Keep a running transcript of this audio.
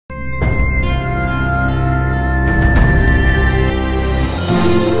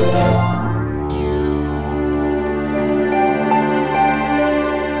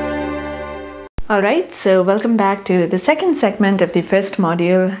Alright, so welcome back to the second segment of the first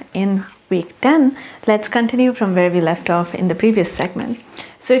module in week 10. Let's continue from where we left off in the previous segment.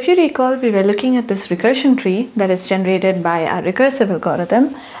 So if you recall, we were looking at this recursion tree that is generated by our recursive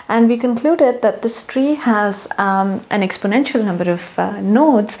algorithm, and we concluded that this tree has an exponential number of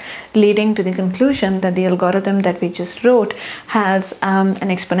nodes, leading to the conclusion that the algorithm that we just wrote has an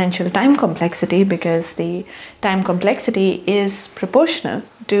exponential time complexity, because the time complexity is proportional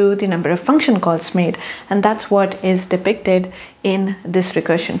to the number of function calls made, and that's what is depicted in this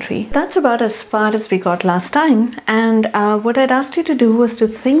recursion tree. That's about as far as we got last time, and what I'd asked you to do was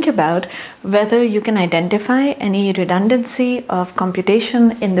to think about whether you can identify any redundancy of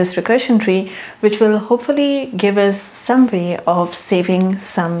computation in this recursion tree, which will hopefully give us some way of saving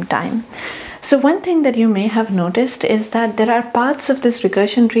some time. So one thing that you may have noticed is that there are parts of this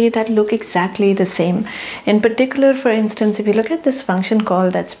recursion tree that look exactly the same. In particular, for instance, if you look at this function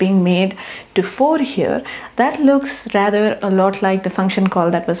call that's being made to 4 here, that looks rather a lot like the function call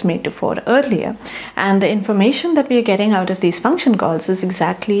that was made to 4 earlier. And the information that we are getting out of these function calls is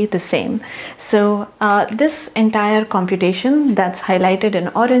exactly the same. So this entire computation that's highlighted in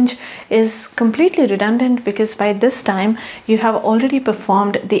orange is completely redundant, because by this time you have already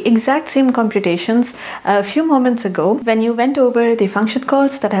performed the exact same computations a few moments ago when you went over the function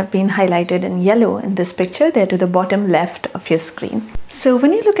calls that have been highlighted in yellow in this picture there to the bottom left of your screen. So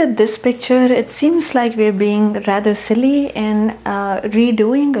when you look at this picture, it seems like we're being rather silly in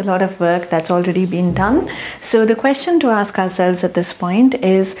redoing a lot of work that's already been done. So the question to ask ourselves at this point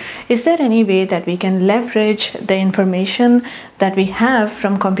is there any way that we can leverage the information that we have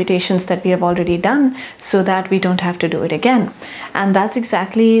from computations that we have already done so that we don't have to do it again? And that's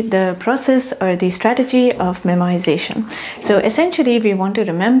exactly the process or the strategy of memoization. So essentially, we want to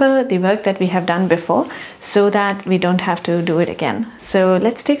remember the work that we have done before so that we don't have to do it again. So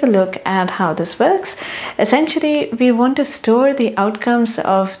let's take a look at how this works. Essentially, we want to store the outcomes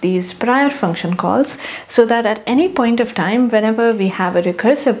of these prior function calls so that at any point of time, whenever we have a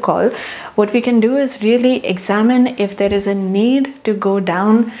recursive call, what we can do is really examine if there is a need to go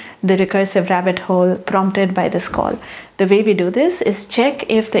down the recursive rabbit hole prompted by this call. The way we do this is check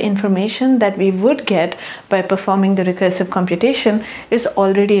if the information that we would get by performing the recursive computation is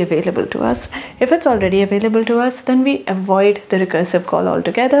already available to us. If it's already available to us, then we avoid the recursive call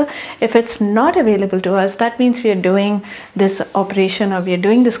altogether. If it's not available to us, that means we are doing this operation, or we are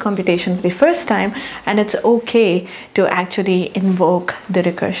doing this computation for the first time, and it's okay to actually invoke the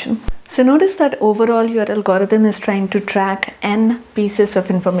recursion. So notice that overall your algorithm is trying to track n pieces of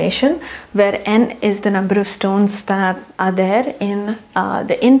information, where n is the number of stones that are there in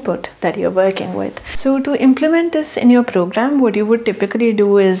the input that you're working with. So to implement this in your program, what you would typically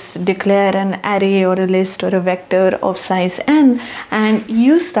do is declare an array or a list or a vector of size n and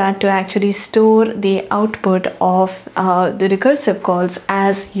use that to actually store the output of the recursive calls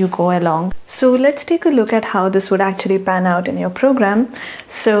as you go along. So let's take a look at how this would actually pan out in your program.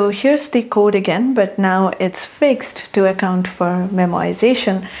 So here's the code again, but now it's fixed to account for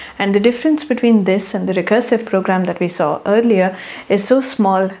memoization, and the difference between this and the recursive program that we saw earlier is so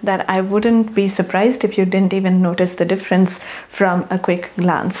small that I wouldn't be surprised if you didn't even notice the difference from a quick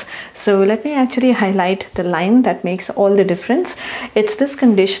glance. So let me actually highlight the line that makes all the difference. It's this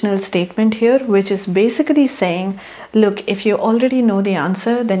conditional statement here, which is basically saying, look, if you already know the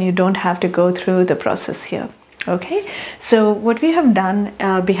answer, then you don't have to go through the process here. Okay, so what we have done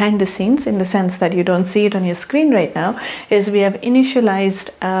behind the scenes, in the sense that you don't see it on your screen right now, is we have initialized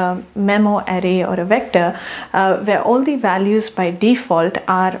a memo array or a vector where all the values by default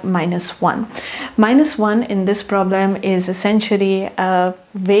are -1. -1 in this problem is essentially a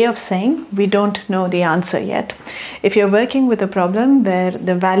way of saying we don't know the answer yet. If you're working with a problem where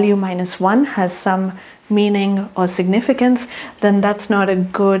the value -1 has some meaning or significance, then that's not a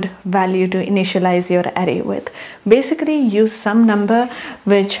good value to initialize your array with. Basically, use some number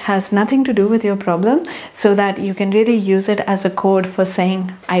which has nothing to do with your problem so that you can really use it as a code for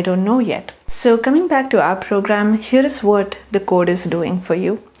saying, I don't know yet. So coming back to our program, here is what the code is doing for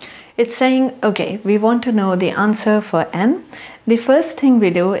you. It's saying, okay, we want to know the answer for n. The first thing we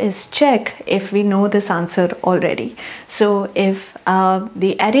do is check if we know this answer already. So if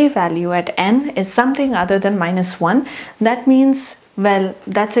the array value at n is something other than -1, that means, well,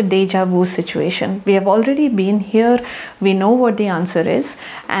 that's a deja vu situation. We have already been here, we know what the answer is,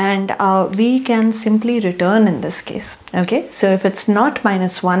 and we can simply return in this case. Okay, so if it's not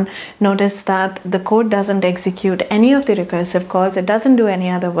 -1, notice that the code doesn't execute any of the recursive calls, it doesn't do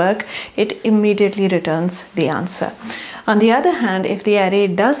any other work, it immediately returns the answer. On the other hand, if the array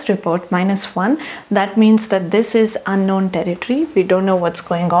does report -1, that means that this is unknown territory. We don't know what's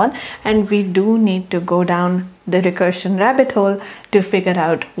going on, and we do need to go down the recursion rabbit hole to figure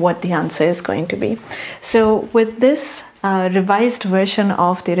out what the answer is going to be. So with this revised version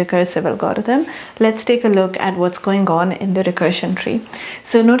of the recursive algorithm, let's take a look at what's going on in the recursion tree.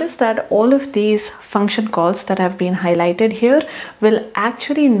 So notice that all of these function calls that have been highlighted here will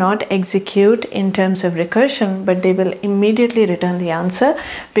actually not execute in terms of recursion, but they will immediately return the answer,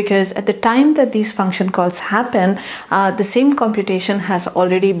 because at the time that these function calls happen, the same computation has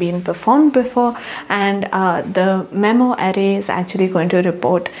already been performed before, and the memo array is actually going to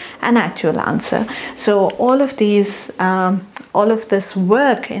report an actual answer. So all of this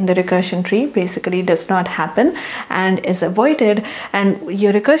work in the recursion tree basically does not happen and is avoided, and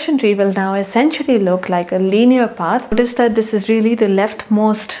your recursion tree will now essentially look like a linear path. Notice that this is really the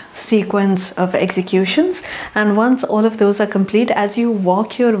leftmost sequence of executions, and once all of those are complete, as you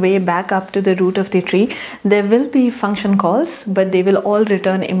walk your way back up to the root of the tree, there will be function calls, but they will all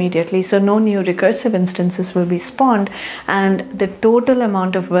return immediately. So no new recursive instances will be spawned, and the total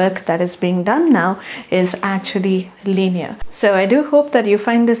amount of work that is being done now is actually linear. So I do hope that you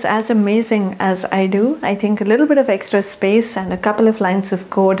find this as amazing as I do. I think a little bit of extra space and a couple of lines of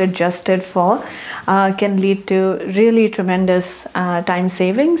code adjusted for can lead to really tremendous time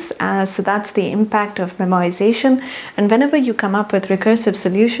savings. So that's the impact of memoization. And whenever you come up with recursive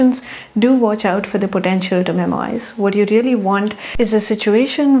solutions, do watch out for the potential to memoize. What you really want is a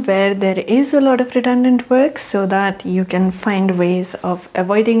situation where there is a lot of redundant work, so that you can find ways of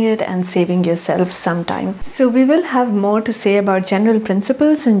avoiding it and saving yourself some time. So we will have more to say about general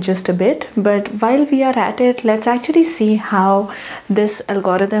principles in just a bit, but while we are at it, let's actually see how this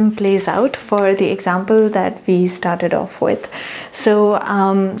algorithm plays out for the example that we started off with. So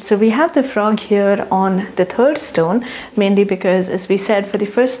we have the frog here on the third stone, mainly because, as we said, for the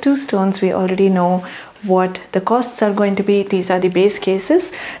first two stones we already know what the costs are going to be. These are the base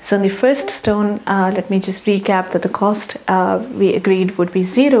cases. So in the first stone, let me just recap that the cost we agreed would be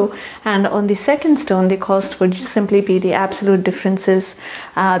 0, and on the second stone the cost would simply be the absolute differences,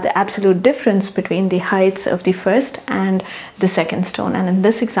 the absolute difference between the heights of the first and the second stone, and in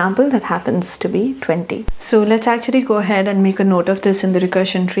this example that happens to be 20. So let's actually go ahead and make a note of this in the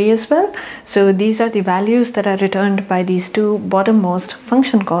recursion tree as well. So these are the values that are returned by these two bottommost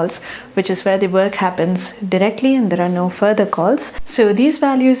function calls, which is where the work happens directly and there are no further calls. So these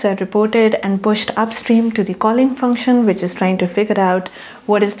values are reported and pushed upstream to the calling function, which is trying to figure out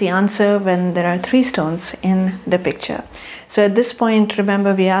what is the answer when there are 3 stones in the picture. So at this point,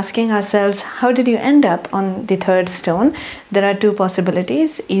 remember, we're asking ourselves, how did you end up on the third stone? There are 2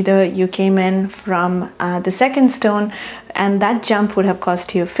 possibilities. Either you came in from the second stone and that jump would have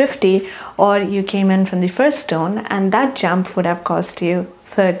cost you 50, or you came in from the first stone and that jump would have cost you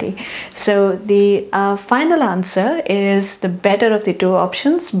 30. So the final answer is the better of the 2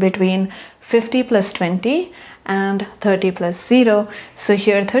 options between 50 plus 20 and 30 plus 0. So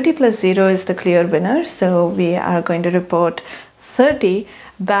here 30 plus 0 is the clear winner. So we are going to report 30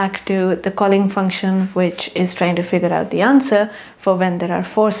 back to the calling function, which is trying to figure out the answer for when there are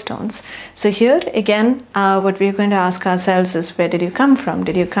 4 stones. So here again, what we're going to ask ourselves is, where did you come from?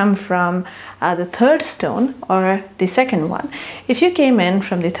 Did you come from the third stone or the second one? If you came in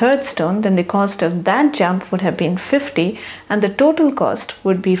from the third stone, then the cost of that jump would have been 50, and the total cost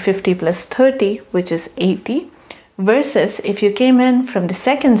would be 50 plus 30, which is 80. Versus if you came in from the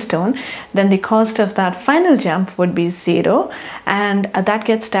second stone, then the cost of that final jump would be 0, and that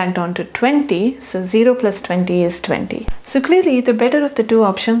gets tagged on to 20. So 0 plus 20 is 20. So clearly the better of the 2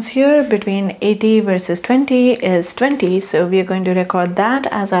 options here between 80 versus 20 is 20. So we are going to record that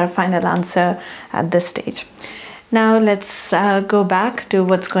as our final answer at this stage. Now let's go back to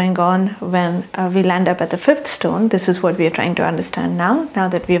what's going on when we land up at the 5th stone. This is what we are trying to understand now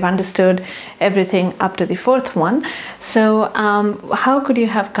that we've understood everything up to the 4th one. So how could you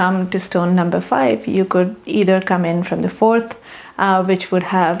have come to stone number 5? You could either come in from the 4th, which would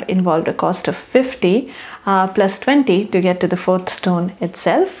have involved a cost of 50 plus 20 to get to the 4th stone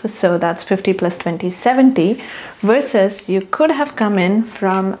itself. So that's 50 plus 20, 70. Versus you could have come in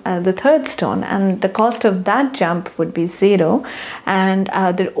from the 3rd stone, and the cost of that jump would be 0, and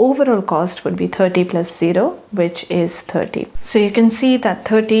the overall cost would be 30 plus 0, which is 30. So you can see that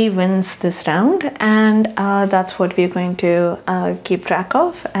 30 wins this round, and that's what we're going to keep track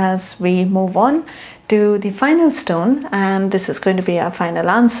of as we move on to the final stone, and this is going to be our final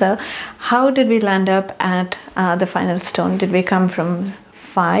answer. How did we land up at the final stone? Did we come from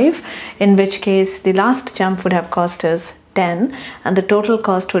 5, in which case the last jump would have cost us 10 and the total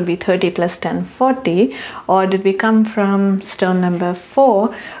cost would be 30 plus 10, 40? Or did we come from stone number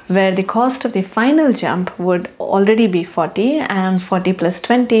 4 where the cost of the final jump would already be 40 and 40 plus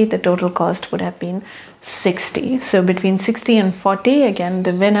 20, the total cost would have been 60. So between 60 and 40, again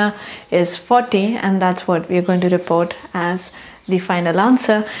the winner is 40, and that's what we're going to report as the final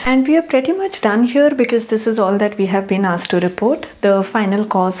answer. And we are pretty much done here because this is all that we have been asked to report, the final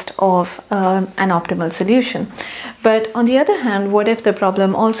cost of an optimal solution. But on the other hand, what if the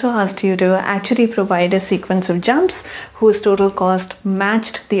problem also asked you to actually provide a sequence of jumps whose total cost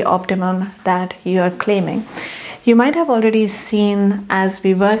matched the optimum that you are claiming? You might have already seen, as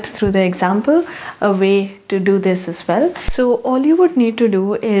we worked through the example, a way to do this as well. So all you would need to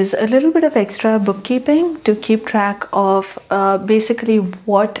do is a little bit of extra bookkeeping to keep track of basically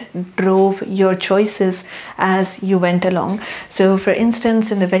what drove your choices as you went along. So for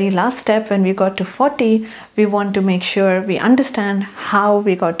instance, in the very last step, when we got to 40, we want to make sure we understand how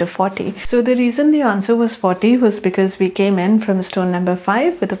we got to 40. So the reason the answer was 40 was because we came in from stone number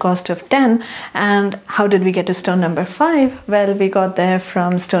 5 with a cost of 10. And how did we get to stone number 5? Well, we got there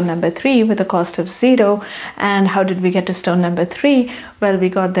from stone number 3 with a cost of 0. And how did we get to stone number 3? Well, we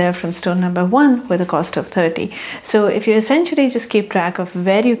got there from stone number 1 with a cost of 30. So if you essentially just keep track of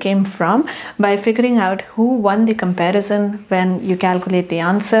where you came from by figuring out who won the comparison when you calculate the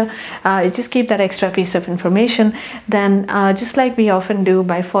answer, just keep that extra piece of information. Then just like we often do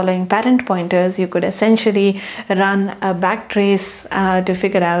by following parent pointers, you could essentially run a backtrace to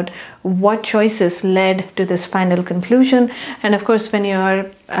figure out what choices led to this final conclusion. And of course, when you're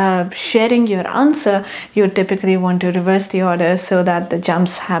sharing your answer, you typically want to reverse the order so that the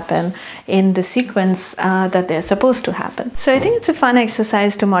jumps happen in the sequence that they're supposed to happen. So I think it's a fun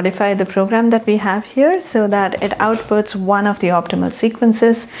exercise to modify the program that we have here so that it outputs one of the optimal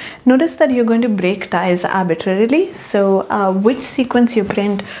sequences. Notice that you're going to break ties arbitrarily. So which sequence you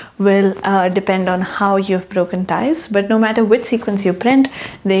print will depend on how you've broken ties, but no matter which sequence you print,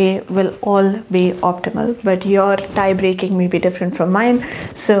 they will all be optimal, but your tie breaking may be different from mine.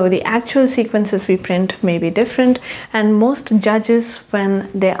 So the actual sequences we print may be different, and most judges, when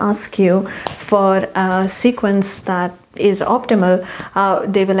they ask you for a sequence that is optimal,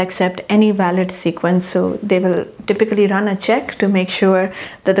 they will accept any valid sequence. So they will typically run a check to make sure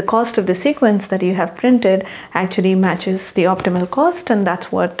that the cost of the sequence that you have printed actually matches the optimal cost, and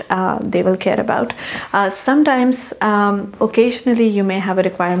that's what they will care about. Sometimes, occasionally, you may have a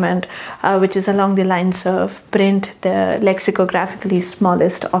requirement which is along the lines of print the lexicographically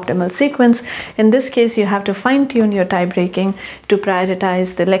smallest optimal sequence. In this case, you have to fine-tune your tie breaking to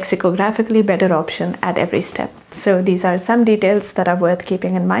prioritize the lexicographically better option at every step. So these are some details that are worth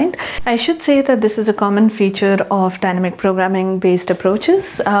keeping in mind. I should say that this is a common feature of dynamic programming based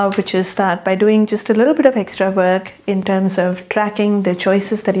approaches, which is that by doing just a little bit of extra work in terms of tracking the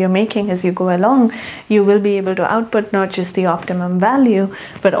choices that you're making as you go along, you will be able to output not just the optimum value,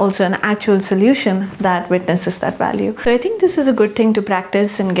 but also an actual solution that witnesses that value. So I think this is a good thing to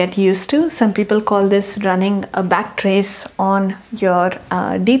practice and get used to. Some people call this running a backtrace on your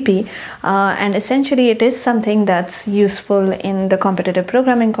DP, and essentially it is something that's useful in the competitive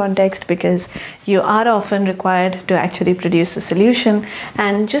programming context because you are often required to actually produce a solution.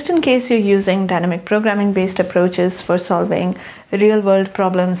 And just in case you're using dynamic programming based approaches for solving real world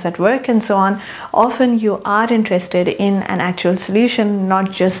problems at work and so on, often you are interested in an actual solution, not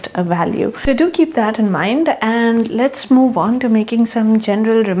just a value. So do keep that in mind, and let's move on to making some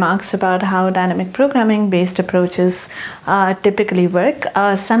general remarks about how dynamic programming based approaches typically work,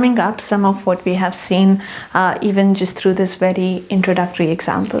 summing up some of what we have seen even just through this very introductory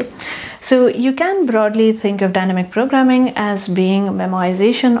example. So you can broadly think of dynamic programming as being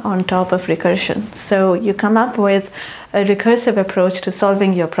memoization on top of recursion. So you come up with a recursive approach to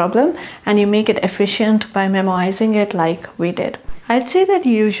solving your problem and you make it efficient by memoizing it like we did. I'd say that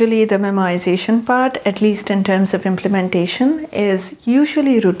usually the memoization part, at least in terms of implementation, is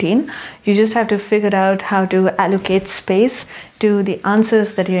usually routine. You just have to figure out how to allocate space to the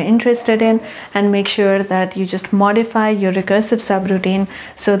answers that you're interested in and make sure that you just modify your recursive subroutine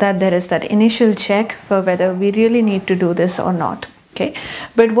so that there is that initial check for whether we really need to do this or not. Okay,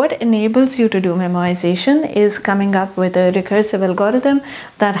 but what enables you to do memoization is coming up with a recursive algorithm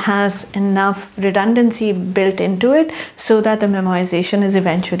that has enough redundancy built into it so that the memoization is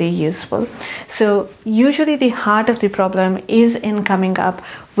eventually useful. So usually the heart of the problem is in coming up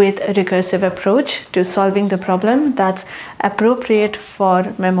with a recursive approach to solving the problem that's appropriate for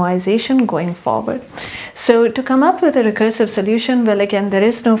memoization going forward. So to come up with a recursive solution, well, again, there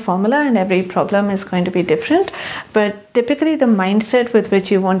is no formula and every problem is going to be different, but typically the mindset with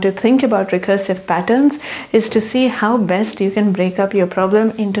which you want to think about recursive patterns is to see how best you can break up your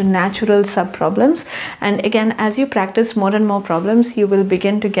problem into natural sub-problems. And again, as you practice more and more problems, you will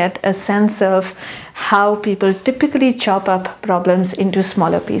begin to get a sense of how people typically chop up problems into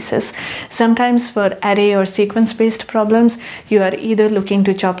smaller pieces. Sometimes for array or sequence-based problems, you are either looking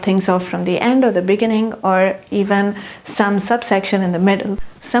to chop things off from the end or the beginning, or even some subsection in the middle.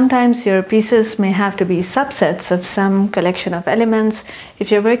 Sometimes your pieces may have to be subsets of some collection of elements. If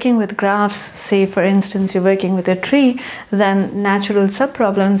you're working with graphs, say for instance you're working with a tree, then natural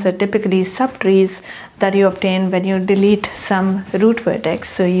subproblems are typically subtrees that you obtain when you delete some root vertex.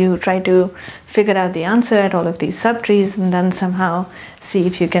 So you try to figure out the answer at all of these subtrees and then somehow see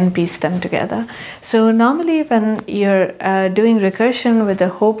if you can piece them together. So normally when you're doing recursion with the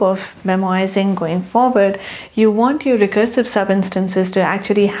hope of memoizing going forward, you want your recursive subinstances to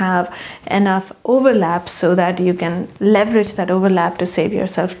actually have enough overlap so that you can leverage that overlap to save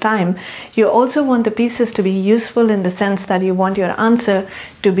yourself time. You also want the pieces to be useful in the sense that you want your answer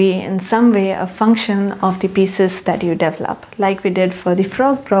to be in some way a function of the pieces that you develop. Like we did for the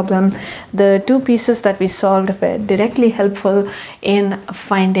frog problem, the two pieces that we solved were directly helpful in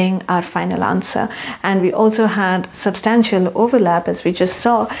finding our final answer. And we also had substantial overlap, as we just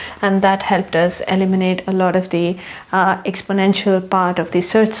saw, and that helped us eliminate a lot of the exponential part of the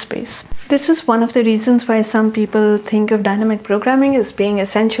search space. This is one of the reasons why some people think of dynamic programming as being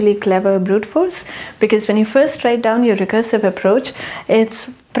essentially clever brute force, because when you first write down your recursive approach,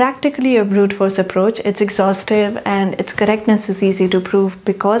 it's practically a brute force approach. It's exhaustive and its correctness is easy to prove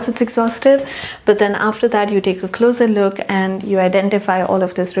because it's exhaustive. But then after that, you take a closer look and you identify all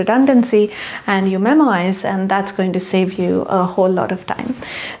of this redundancy and you memorize, and that's going to save you a whole lot of time.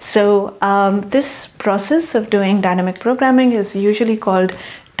 So this process of doing dynamic programming is usually called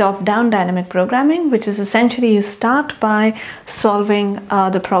top-down dynamic programming, which is essentially you start by solving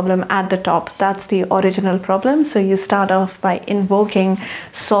the problem at the top. That's the original problem. So you start off by invoking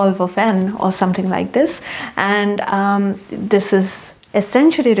solve of n or something like this. And this is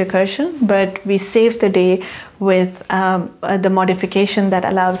essentially recursion, but we save the day with the modification that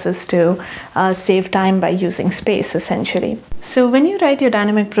allows us to save time by using space, essentially. So when you write your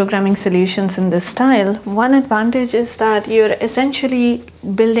dynamic programming solutions in this style, one advantage is that you're essentially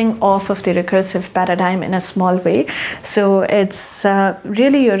building off of the recursive paradigm in a small way. So it's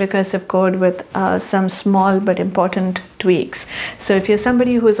really your recursive code with some small but important tweaks. So if you're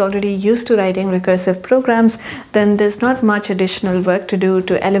somebody who is already used to writing recursive programs, then there's not much additional work to do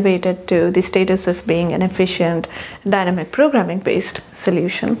to elevate it to the status of being an efficient dynamic programming based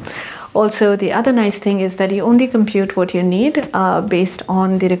solution. Also, the other nice thing is that you only compute what you need based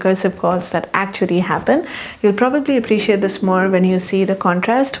on the recursive calls that actually happen. You'll probably appreciate this more when you see the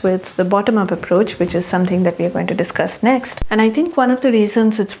contrast with the bottom-up approach, which is something that we are going to discuss next. And I think one of the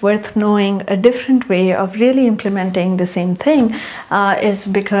reasons it's worth knowing a different way of really implementing the same thing is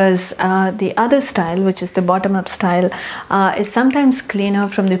because the other style, which is the bottom-up style, is sometimes cleaner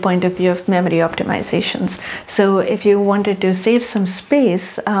from the point of view of memory optimizations. So if you wanted to save some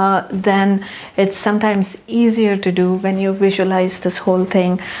space, then it's sometimes easier to do when you visualize this whole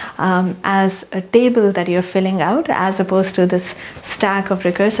thing as a table that you're filling out, as opposed to this stack of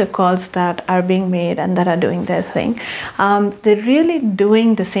recursive calls that are being made and that are doing their thing. They're really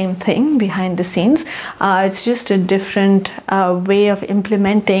doing the same thing behind the scenes. It's just a different way of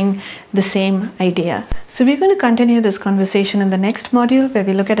implementing the same idea. So we're going to continue this conversation in the next module, where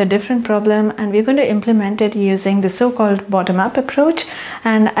we look at a different problem and we're going to implement it using the so-called bottom-up approach.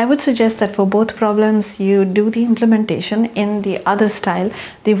 And I would suggest that for both problems you do the implementation in the other style,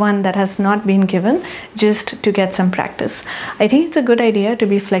 the one that has not been given, just to get some practice. I think it's a good idea to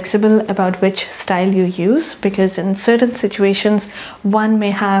be flexible about which style you use, because in certain situations one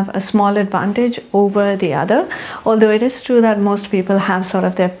may have a small advantage over the other, although it is true that most people have sort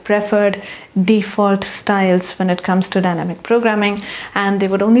of their preferred default styles when it comes to dynamic programming, and they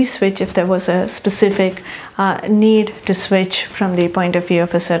would only switch if there was a specific need to switch from the point of view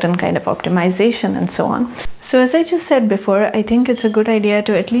of a certain kind of optimization and so on. So as I just said before, I think it's a good idea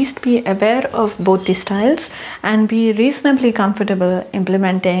to at least be aware of both the styles and be reasonably comfortable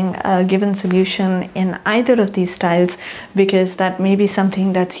implementing a given solution in either of these styles, because that may be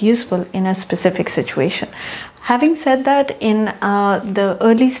something that's useful in a specific situation. Having said that, in the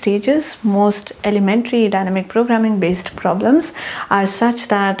early stages, most elementary dynamic programming based problems are such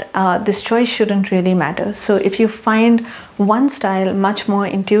that this choice shouldn't really matter. So if you find one style much more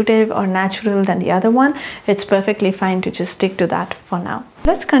intuitive or natural than the other one, it's perfectly fine to just stick to that for now.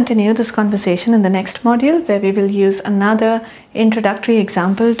 Let's continue this conversation in the next module, where we will use another introductory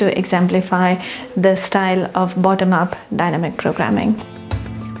example to exemplify the style of bottom-up dynamic programming.